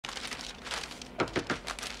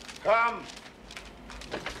Come.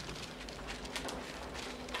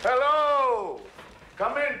 Hello.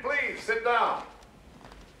 Come in, please. Sit down.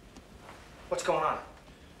 What's going on?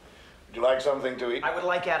 Would you like something to eat? I would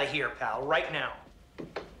like out of here, pal, right now.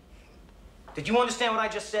 Did you understand what I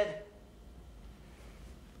just said?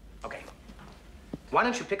 Okay. Why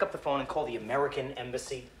don't you pick up the phone and call the American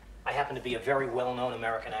Embassy? I happen to be a very well-known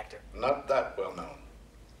American actor. Not that well-known.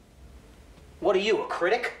 What are you, a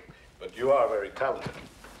critic? But you are very talented.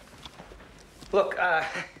 Look, I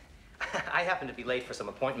happen to be late for some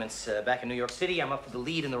appointments back in New York City. I'm up for the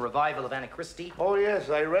lead in the revival of Anna Christie. Oh, yes,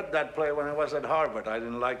 I read that play when I was at Harvard. I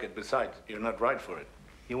didn't like it. Besides, you're not right for it.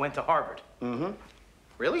 You went to Harvard? Mm-hmm.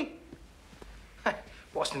 Really?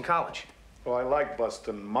 Boston College. Oh, I like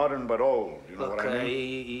Boston. Modern but old. You know what I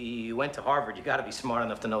mean? You went to Harvard. You got to be smart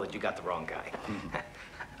enough to know that you got the wrong guy.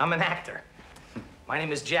 I'm an actor. My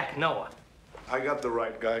name is Jack Noah. I got the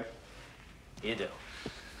right guy. You do.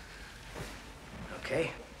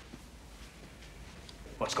 Okay.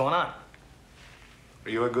 What's going on? Are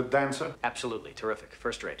you a good dancer? Absolutely. Terrific.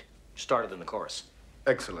 First rate. Started in the chorus.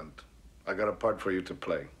 Excellent. I got a part for you to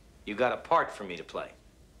play. You got a part for me to play.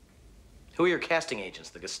 Who are your casting agents?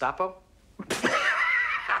 The Gestapo?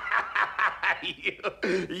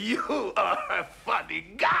 You are a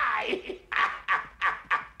funny guy.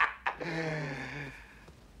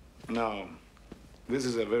 No, this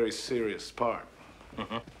is a very serious part.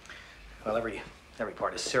 Mm-hmm. Well, every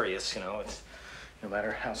part is serious, you know. It's no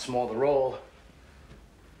matter how small the role.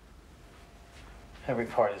 Every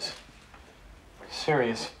part is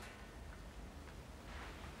serious.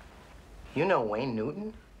 You know Wayne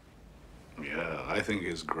Newton? Yeah, I think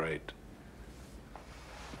he's great.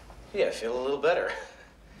 Yeah, I feel a little better.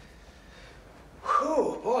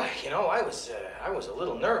 Whew, boy, you know, I was a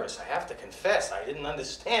little nervous, I have to confess. I didn't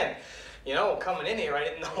understand. You know, coming in here, I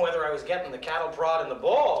didn't know whether I was getting the cattle prod and the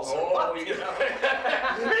balls or what, you know.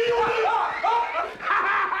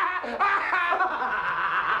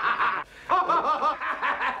 Come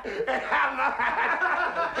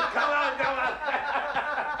on.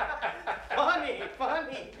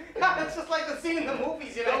 Funny. It's just like the scene in the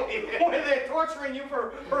movies, you know, where they're torturing you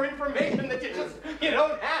for information that you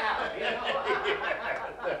don't have, you know.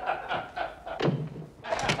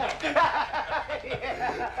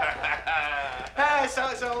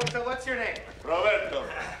 So what's your name? Roberto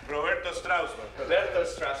Straussman. Roberto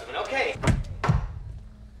Straussman. Okay.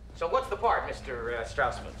 So what's the part, Mr.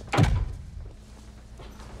 Straussman?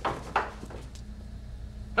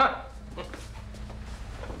 Huh?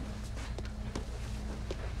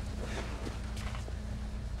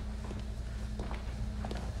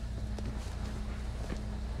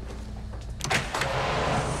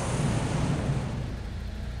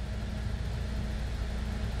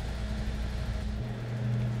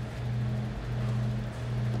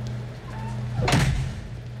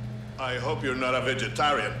 I hope you're not a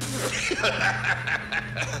vegetarian.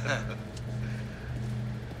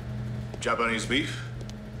 Japanese beef,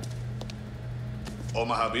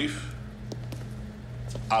 Omaha beef,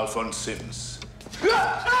 Alphonse.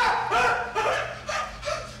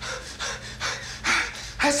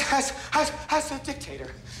 As a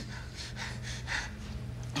dictator.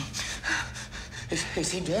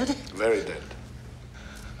 Is he dead? Very dead.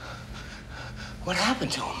 What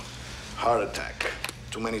happened to him? Heart attack.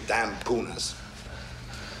 Too many damn punas.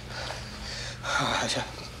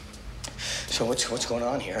 So what's going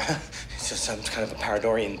on here? It's just some kind of a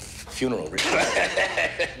Paradorian funeral ritual.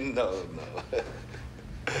 No.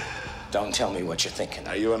 Don't tell me what you're thinking.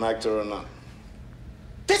 Are you an actor or not?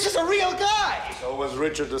 This is a real guy! So was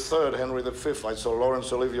Richard III, Henry V. I saw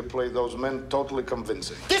Laurence Olivier play those men totally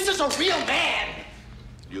convincing. This is a real man!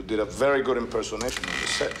 You did a very good impersonation on the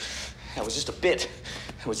set. That was just a bit.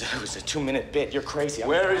 It was a 2-minute bit. You're crazy.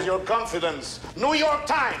 Where is your confidence? New York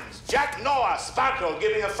Times, Jack Noah, Sparkle,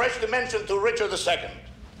 giving a fresh dimension to Richard II.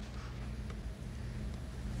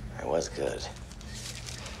 I was good.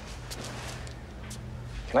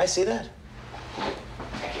 Can I see that?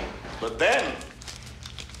 But then,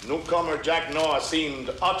 newcomer Jack Noah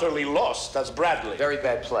seemed utterly lost as Bradley. Very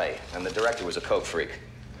bad play, and the director was a coke freak.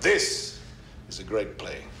 This is a great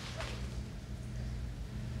play.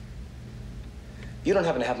 You don't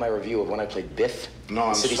happen to have my review of when I played Biff? No,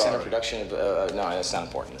 I'm City sorry. Center production of, no, that's not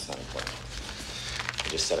important. That's not important. I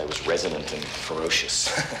just said I was resonant and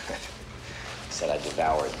ferocious. Said I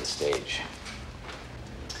devoured the stage.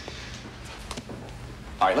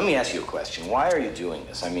 All right, let me ask you a question. Why are you doing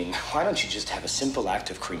this? I mean, why don't you just have a simple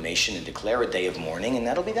act of cremation and declare a day of mourning, and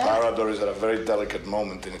that'll be that? Parador is at a very delicate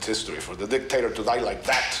moment in its history. For the dictator to die like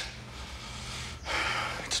that,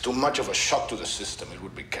 it's too much of a shock to the system. It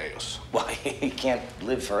would be chaos. Why, he can't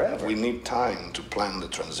live forever. We need time to plan the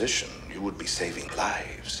transition. You would be saving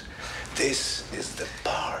lives. This is the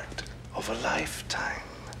part of a lifetime.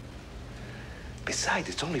 Besides,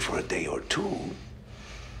 it's only for a day or two.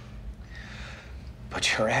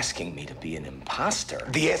 But you're asking me to be an imposter.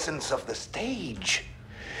 The essence of the stage.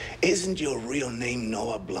 Isn't your real name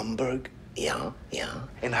Noah Blumberg? Yeah.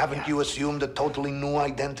 And haven't you assumed a totally new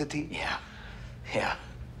identity? Yeah.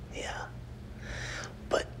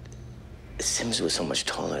 But Sims was so much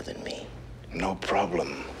taller than me. No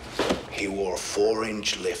problem. He wore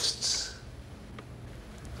 4-inch lifts.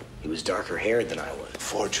 He was darker haired than I was.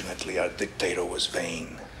 Fortunately, our dictator was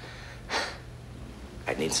vain.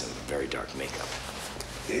 I'd need some very dark makeup.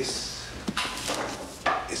 This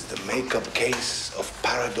is the makeup case of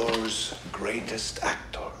Parador's greatest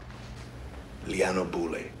actor, Liano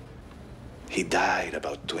Boule. He died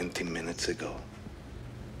about 20 minutes ago.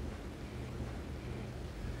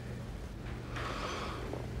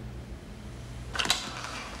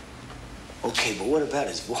 Okay, but what about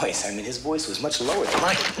his voice? I mean, his voice was much lower than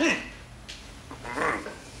mine.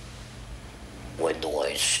 When do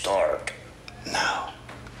I start? Now.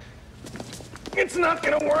 It's not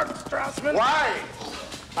gonna work, Straussman. Why?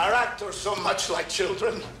 Are actors so much like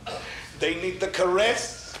children? They need the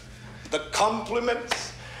caress, the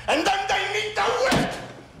compliments, and then they need the whip,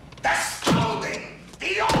 the scolding,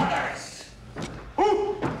 the orders.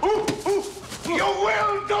 You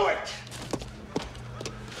will do it.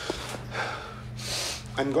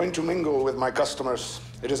 I'm going to mingle with my customers.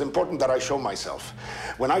 It is important that I show myself.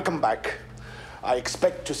 When I come back, I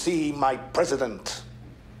expect to see my president.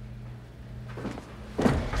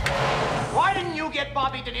 Why didn't you get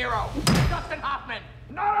Bobby De Niro? Dustin Hoffman.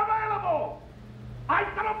 Not available! I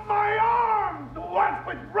set up my arm to work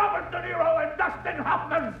with Robert De Niro and Dustin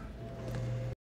Hoffman!